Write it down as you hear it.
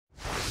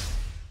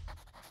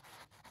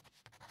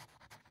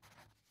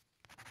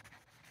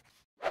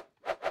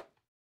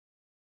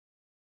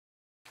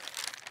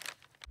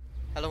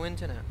Hello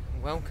Internet,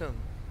 welcome.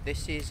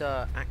 This is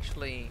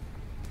actually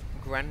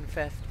Grand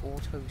Theft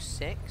Auto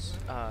 6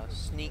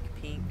 sneak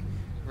peek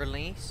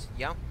release.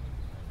 Yep,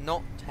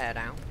 not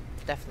teardown,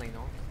 definitely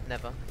not,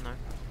 never, no.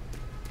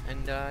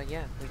 And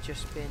yeah, we're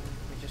just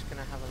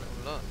gonna have a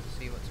little look,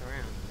 see what's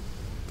around.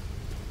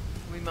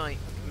 We might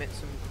commit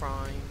some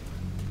crime,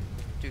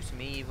 do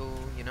some evil,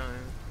 you know,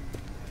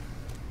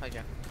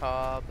 hijack a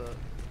car, but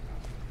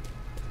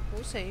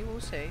we'll see,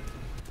 we'll see.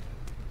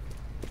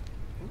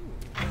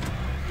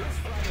 This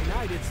Friday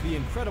night, it's the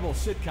incredible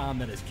sitcom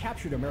that has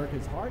captured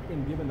America's heart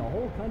and given the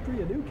whole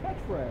country a new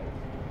catchphrase.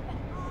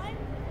 I'm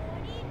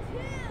 42!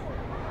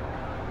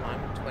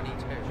 I'm 22.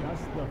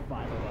 Just the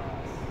five of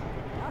us.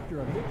 After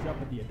a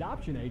mix-up at the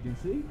adoption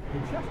agency, the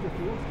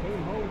Chesterfields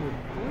came home with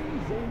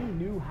 3 zany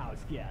new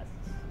house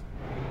guests.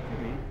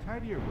 Jimmy,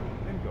 tidy your room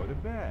and go to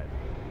bed.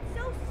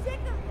 So sick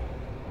of it!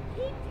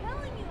 Keep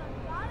telling you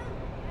I've got to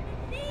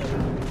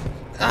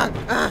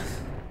see!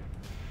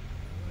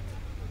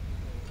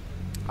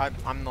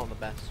 I'm not the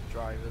best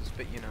drivers,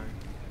 but you know.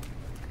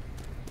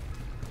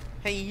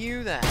 Hey,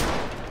 you there!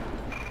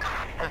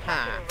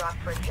 Haha.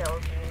 Rockford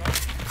Hills unit.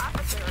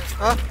 Officer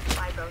report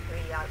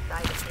 503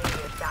 outside of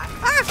India's dock.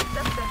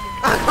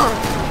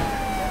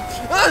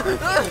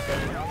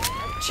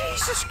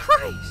 Jesus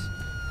Christ!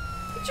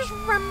 He just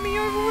ran me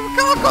over with a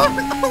car. Oh God!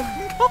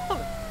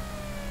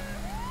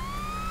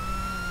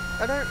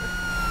 I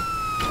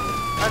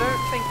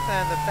don't think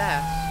they're the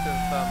best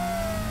of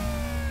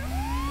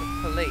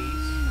police.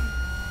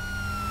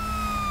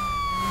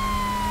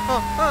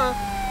 They're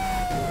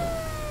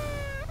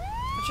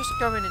just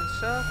going in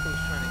circles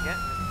trying to get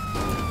me.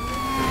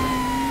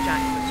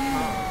 Jack this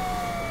car.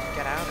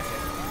 Get out of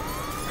here.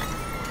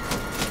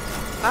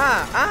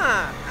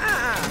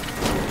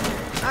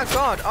 Oh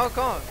God, oh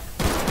God.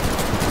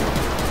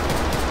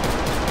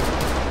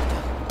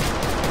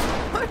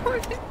 Why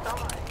would it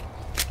die?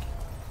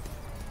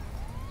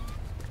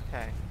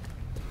 Okay.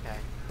 Okay.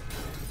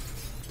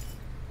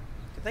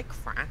 Did they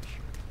crash?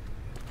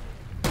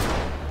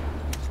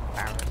 It's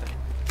embarrassing.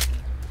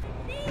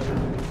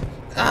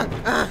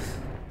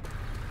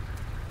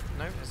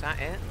 No, is that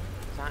it?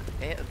 Is that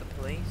it of the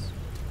police?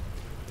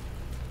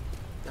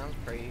 That was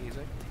pretty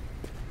easy.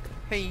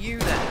 Hey, you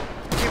there!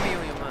 Give me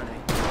all your money.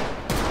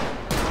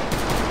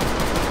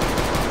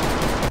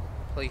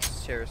 Police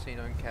seriously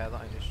don't care that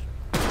I just...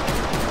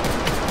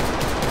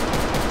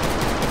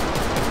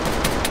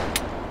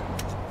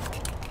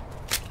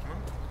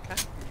 Okay.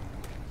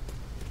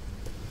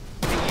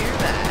 Hey, you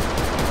there!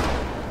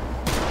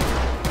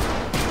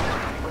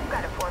 We've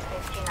got a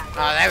 415 on.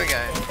 Oh, there we go.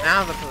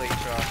 Now the police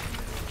are after me.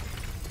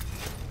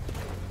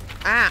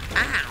 Ah!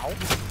 Ow!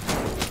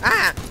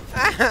 Ah!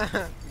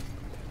 Ah!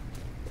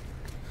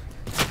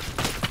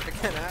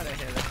 Get out of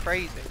here, they're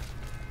crazy.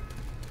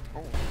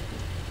 Oh.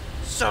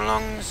 So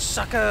long,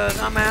 suckers,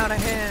 I'm out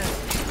of here.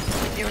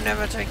 You'll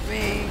never take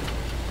me.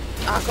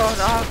 Oh God,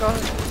 oh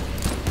God.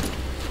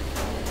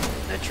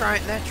 They're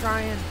trying. They're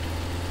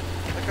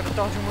gonna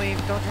dodge and weave,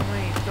 dodge and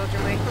weave, dodge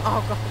and weave.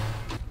 Oh God.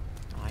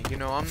 Oh, you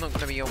know, I'm not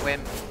gonna be a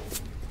wimp.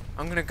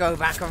 I'm gonna go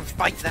back and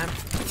fight them.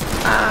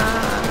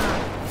 Ah!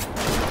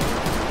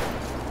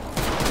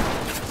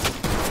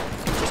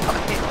 Just got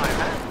hit by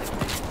that.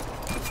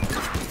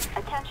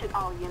 Attention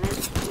all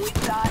units. We've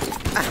got...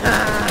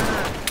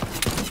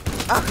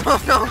 Oh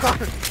God, oh God.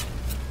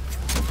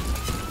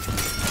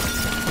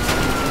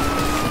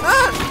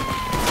 Ah!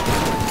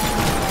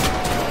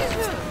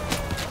 Jesus.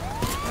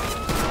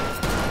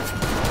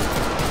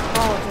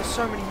 Oh, there's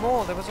so many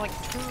more. There was like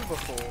 2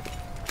 before.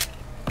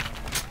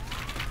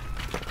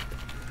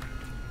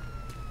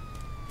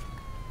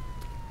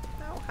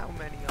 Now how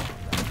many are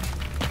there?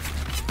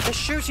 They're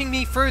shooting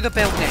me through the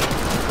building.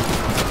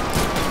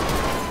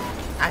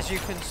 As you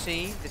can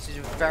see, this is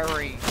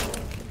very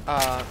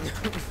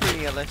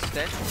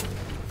realistic.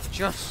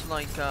 Just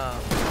like perfect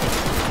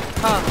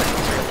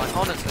real life.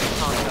 Honestly, I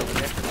can't tell the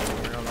difference in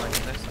real life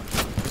and this.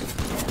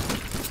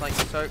 It's like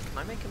so. Can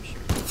I make him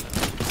shoot?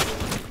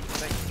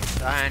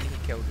 And he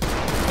killed me.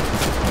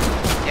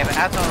 Yeah, but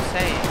as I was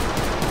saying,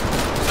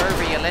 so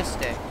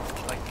realistic.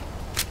 Like,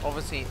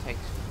 obviously it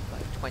takes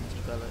like 20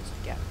 bullets to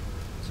get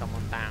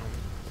someone down.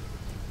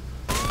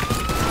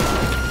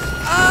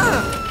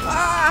 Ah!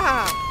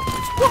 Ah!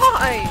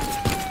 Why?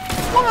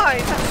 Why?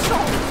 That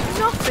solves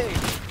nothing!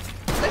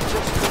 They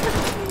just ran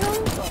me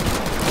over!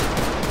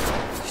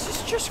 This is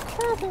just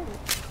cruel!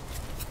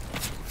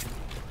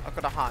 I've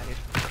gotta hide.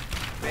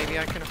 Maybe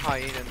I can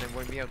hide and they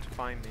won't be able to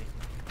find me.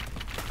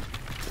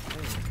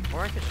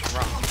 Or I could just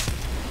run.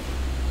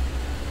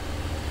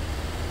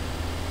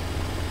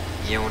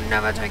 You'll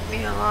never take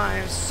me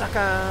alive,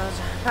 suckers!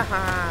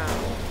 Haha!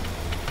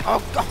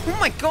 Oh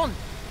my God!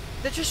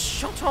 They just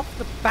shot off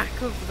the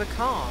back of the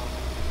car.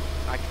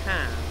 I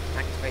can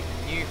activate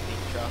the new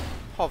feature,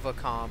 hover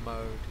car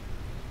mode.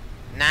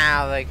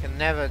 Now they can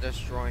never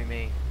destroy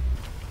me.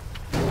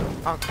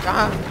 Oh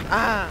God!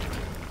 Ah!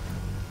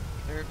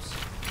 Oops.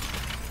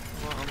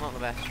 Well, I'm not the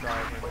best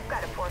driver. We've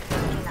got a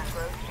 415 on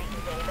Grove Street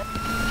in Davis.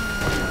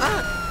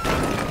 Ah!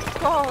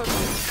 God!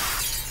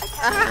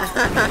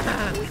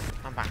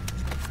 I'm back.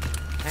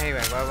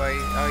 Anyway, where were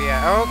you? Oh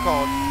yeah, oh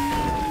god.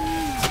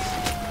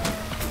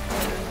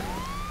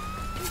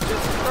 You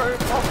just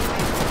drove off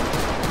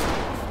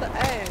the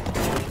edge.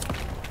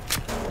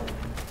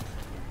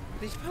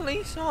 These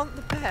police aren't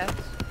the best.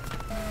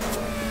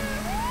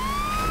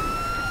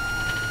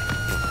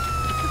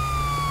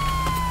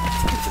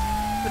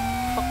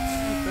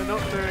 They're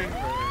not doing very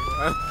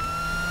well.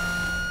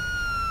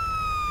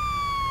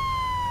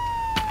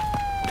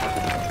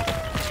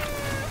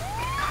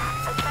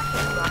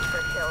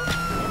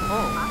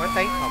 Oh, where'd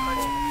they come from?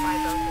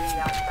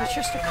 There's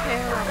just a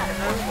pair out of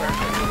nowhere and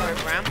they go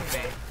around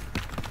me.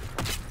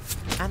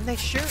 And they're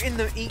shooting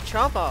each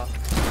other.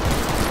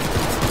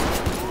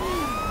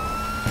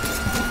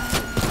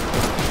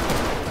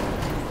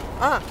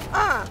 I'm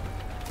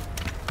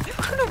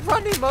gonna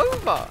run him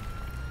over.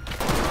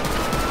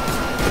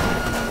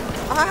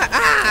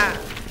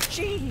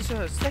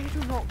 Jesus, they do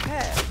not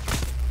care.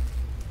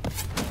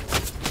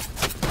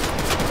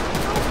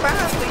 How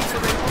badly do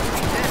they want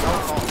me dead? Oh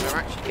god, they're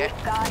actually getting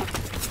me.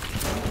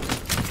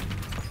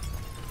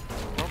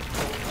 Oh,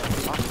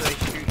 after they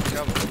shoot each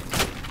other.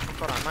 Oh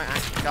god, I might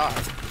actually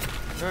die.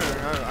 No,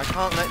 I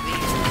can't let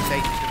these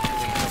stages of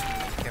police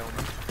officers kill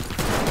me.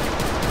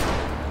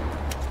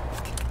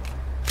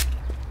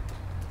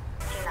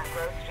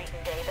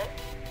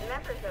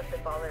 Members of the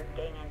Ballers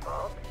gang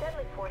involved.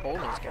 Deadly force.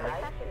 Ballers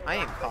gang? I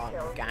ain't part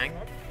of a gang.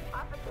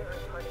 Officer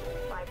reporting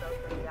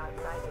 503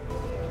 outside the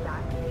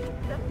dock.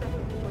 Suspect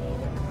is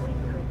fleeing in a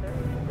police cruiser.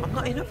 I'm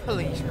not in a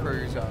police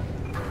cruiser.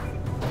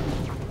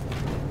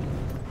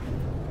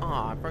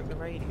 Ah, I broke the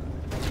radio.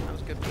 That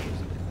was good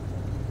music.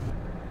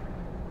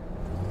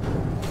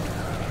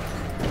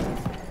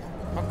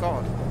 Oh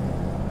god.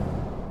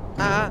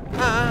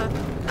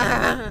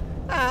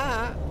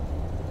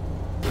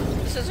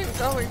 This isn't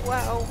going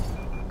well.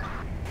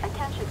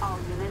 Attention all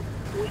units.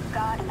 We've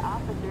got an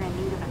officer in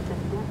need of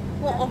assistance.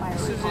 What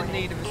officers in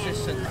need of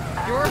assistance?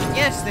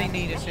 Yes, they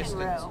need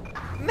assistance.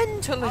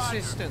 Mental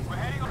assistance.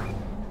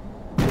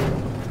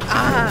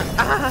 I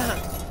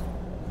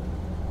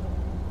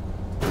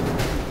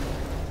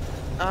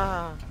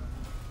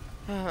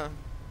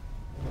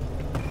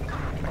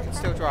can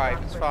still drive,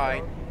 it's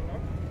fine.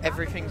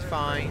 Everything's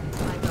fine.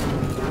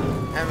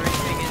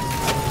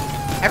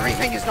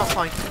 Everything is not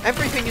fine.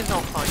 Everything is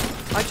not fine.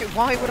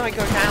 Why would I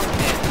go down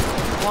here?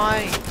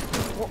 Why?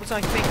 What was I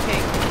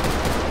thinking?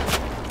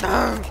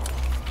 No!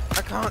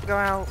 I can't go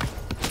out.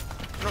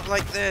 Not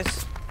like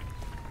this.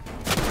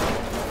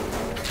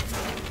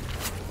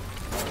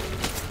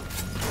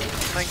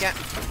 Can I get...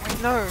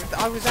 No,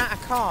 I was at a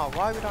car.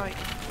 Why would I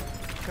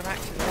go back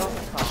to the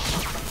other car?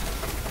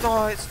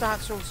 No,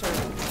 that's also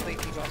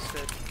completely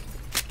busted.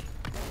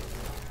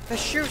 They're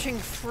shooting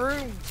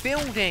through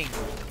buildings.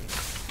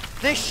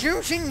 They're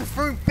shooting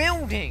through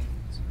buildings.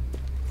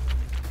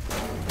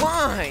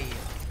 Why?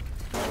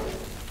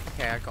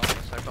 Okay, I got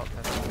this. We've got a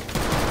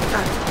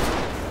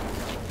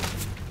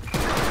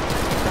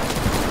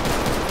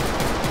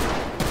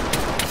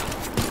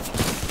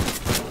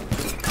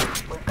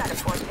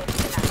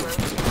 450 on road.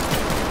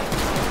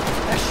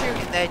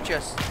 They're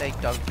shooting. They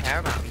don't care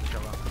about each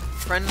other.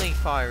 Friendly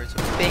fire is a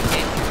big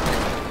issue.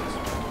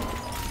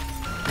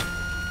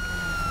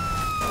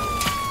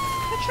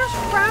 They're just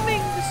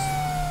ramming this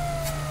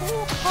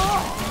poor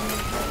car.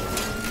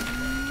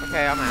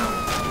 Okay, I'm out.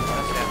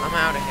 That's it. I'm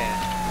out of here.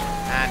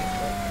 And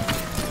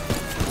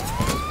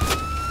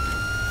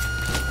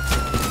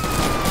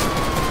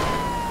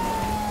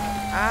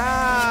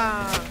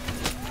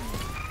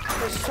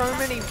there's so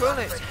many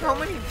bullets. How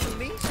many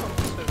police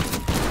officers?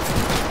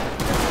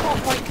 There's not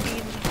like the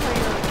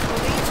entire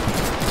police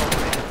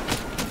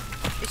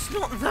force. It's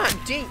not that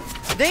deep.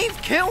 They've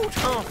killed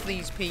half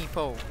these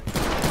people.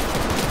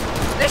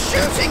 They're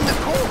shooting the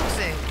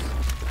corpses.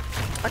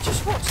 I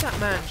just watched that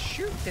man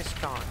shoot this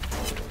guy.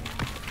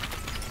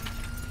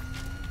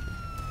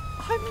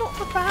 I'm not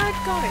the bad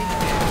guy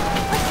here.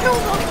 I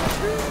killed like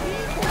 2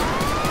 people.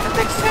 And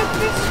they said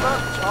this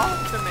much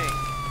after me.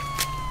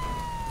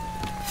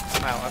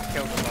 Well, I've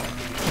killed a lot of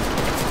people.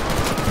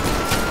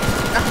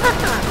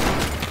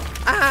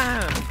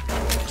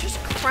 Just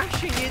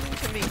crashing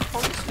into me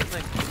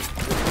constantly.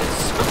 There's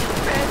so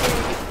many.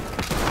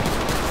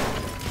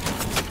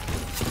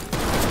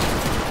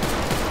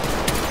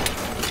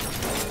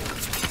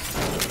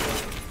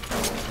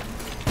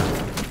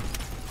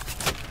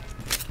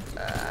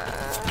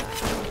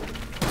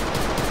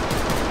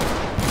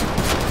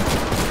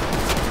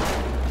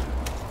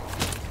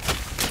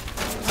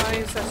 Why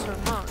is there so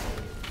much?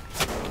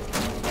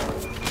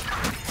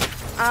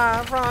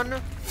 Run!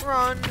 Will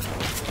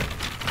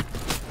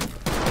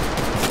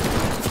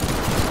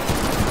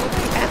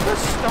they ever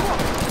stop?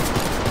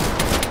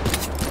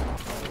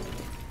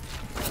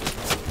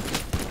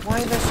 Why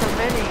are there so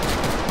many?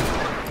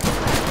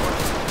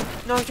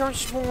 No, don't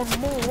spawn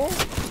more!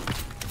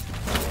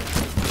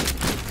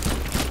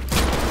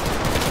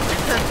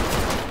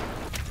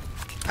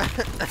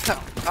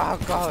 Oh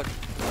god.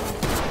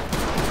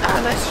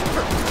 Let's shoot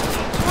each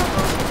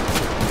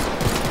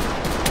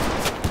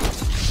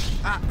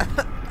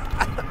other.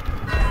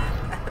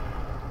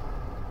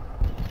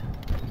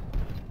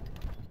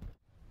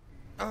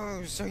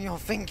 Oh, so you'll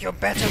think you're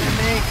better than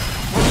me?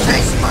 Well,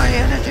 taste my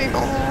energy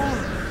ball!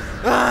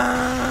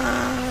 Ah!